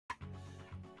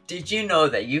Did you know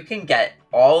that you can get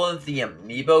all of the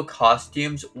amiibo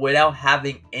costumes without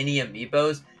having any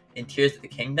amiibos in Tears of the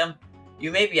Kingdom?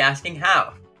 You may be asking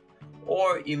how.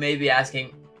 Or you may be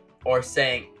asking or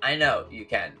saying, I know you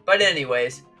can. But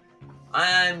anyways,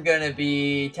 I'm gonna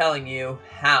be telling you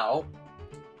how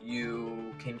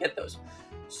you can get those.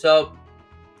 So,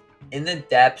 in the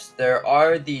depths, there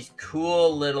are these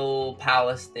cool little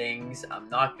palace things. I'm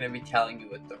not gonna be telling you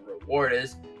what the reward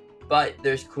is, but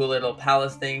there's cool little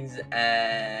palace things,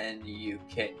 and you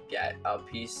can get a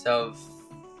piece of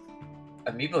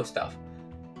amiibo stuff.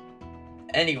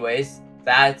 Anyways,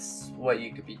 that's what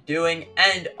you could be doing.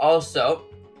 And also,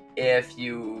 if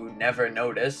you never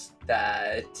noticed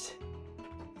that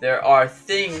there are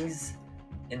things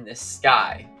in the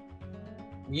sky,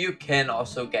 you can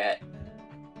also get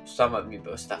some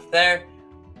amiibo stuff there.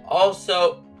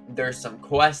 Also, there's some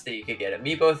quests that you could get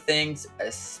amiibo things,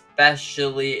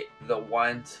 especially the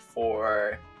ones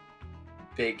for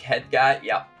Big Head Guy.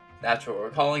 Yep, that's what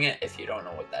we're calling it if you don't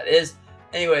know what that is.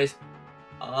 Anyways,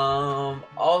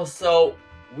 also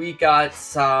we got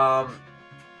some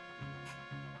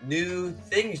new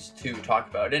things to talk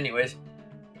about. Anyways,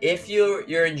 if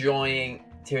you're enjoying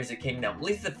Tears of the Kingdom,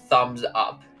 leave the thumbs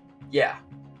up. Yeah,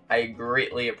 I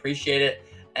greatly appreciate it.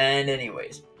 And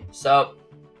anyways, so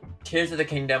Tears of the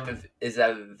Kingdom is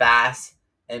a vast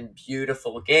and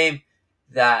beautiful game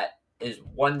that is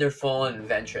wonderful and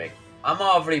adventuring. I'm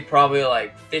already probably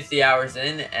like 50 hours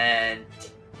in, and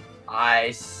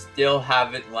I still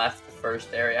haven't left the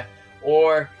first area.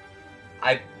 Or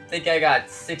I think I got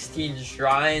 16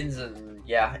 shrines, and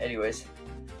yeah, anyways.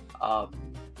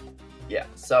 Yeah,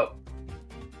 so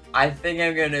I think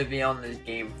I'm gonna be on this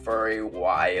game for a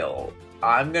while.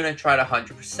 I'm gonna try to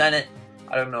 100% it.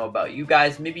 I don't know about you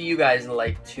guys. Maybe you guys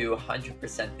like to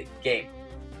 100% the game.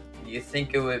 You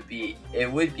think it would be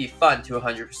fun to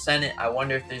 100% it. I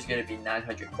wonder if there's gonna be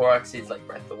 900 Korok seeds like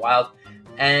Breath of the Wild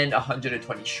and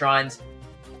 120 shrines.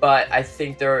 But I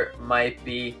think there might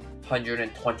be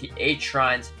 128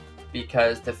 shrines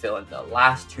because to fill in the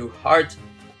last 2 hearts.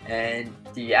 And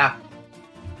yeah.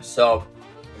 So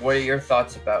what are your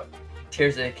thoughts about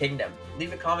Tears of the Kingdom?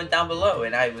 Leave a comment down below,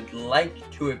 and I would like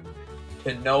to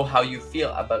know how you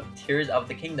feel about Tears of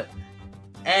the Kingdom.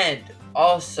 And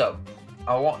also,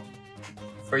 I want,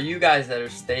 for you guys that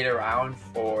have stayed around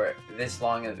for this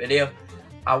long of a video,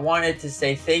 I wanted to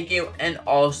say thank you, and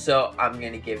also I'm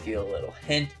going to give you a little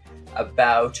hint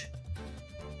about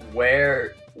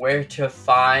where to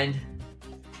find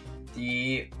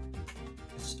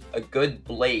a good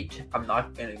blade. I'm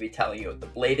not going to be telling you what the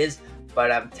blade is,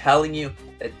 but I'm telling you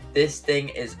that this thing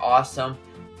is awesome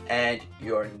and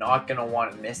you're not going to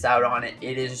want to miss out on it.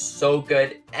 It is so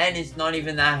good, and it's not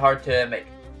even that hard to make.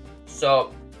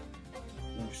 So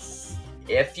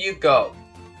if you go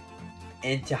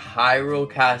into Hyrule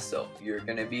Castle, you're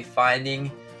going to be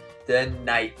finding the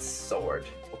Knight's Sword,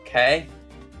 okay?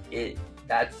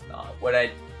 That's not what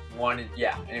I wanted.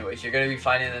 Yeah, anyways, you're going to be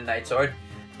finding the Knight's Sword.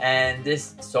 And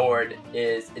this sword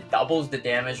it doubles the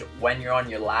damage when you're on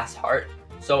your last heart.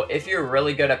 So if you're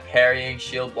really good at parrying,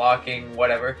 shield blocking,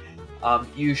 whatever,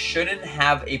 you shouldn't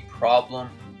have a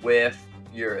problem with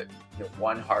your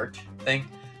 1 heart thing.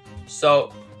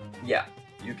 So yeah,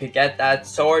 you could get that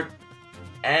sword.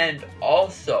 And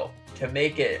also, to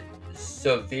make it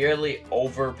severely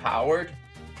overpowered,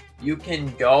 you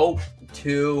can go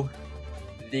to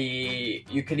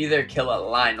you can either kill a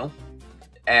Lionel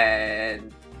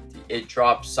and it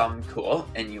drops some cool,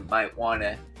 and you might want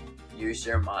to use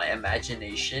your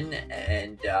imagination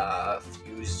and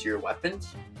fuse your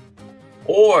weapons.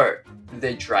 Or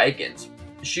the dragons.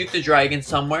 Shoot the dragon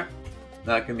somewhere.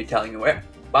 Not going to be telling you where.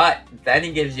 But then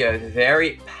it gives you a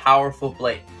very powerful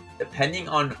blade. Depending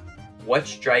on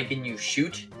which dragon you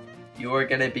shoot, you are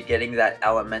going to be getting that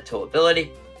elemental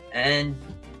ability. And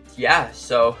yeah,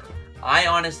 so I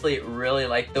honestly really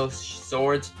like those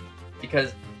swords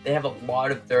because they have a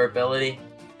lot of durability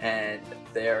and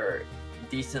they're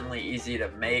decently easy to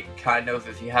make, kind of,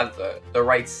 if you have the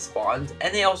right spawns.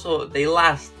 And they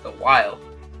last a while.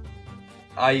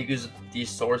 I use these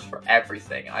swords for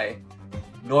everything. I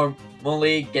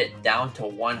normally get down to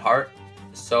 1 heart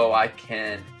so I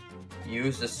can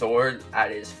use the sword at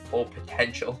its full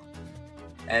potential.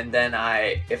 And then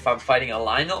if I'm fighting a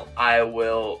Lionel, I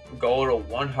will go to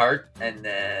 1 heart and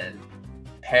then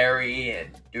parry and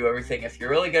do everything. If you're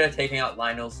really good at taking out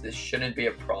Lionels, this shouldn't be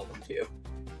a problem to you.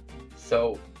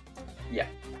 So yeah.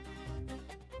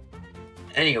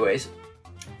 Anyways,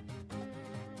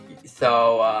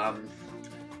 so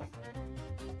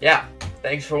yeah,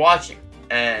 thanks for watching,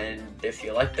 and if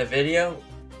you liked the video,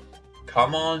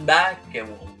 come on back and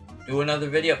we'll do another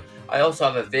video. I also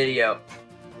have a video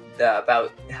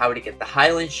about how to get the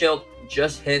Highland Shield.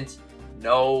 Just hints,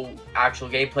 no actual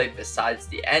gameplay besides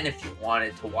the end. If you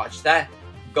wanted to watch that,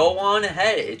 go on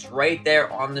ahead. It's right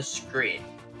there on the screen.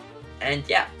 And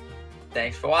yeah,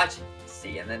 thanks for watching.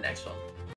 See you in the next one.